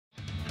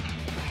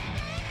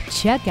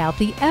Check out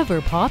the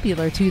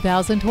ever-popular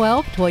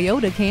 2012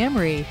 Toyota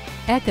Camry.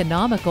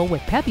 Economical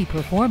with peppy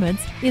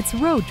performance, it's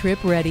road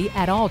trip ready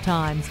at all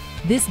times.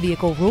 This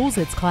vehicle rules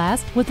its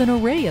class with an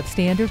array of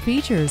standard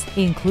features,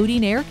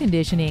 including air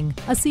conditioning,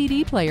 a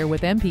CD player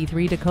with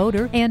MP3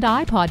 decoder and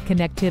iPod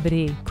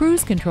connectivity,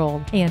 cruise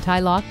control,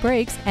 anti-lock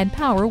brakes, and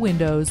power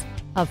windows.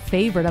 A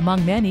favorite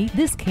among many,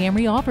 this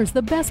Camry offers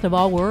the best of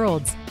all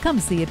worlds. Come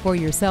see it for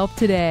yourself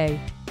today.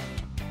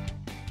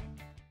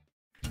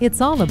 It's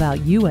all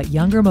about you at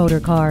Younger Motor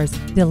Cars,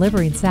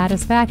 delivering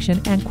satisfaction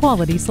and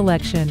quality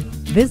selection.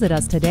 Visit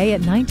us today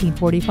at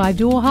 1945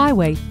 Dual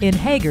Highway in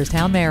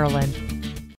Hagerstown, Maryland.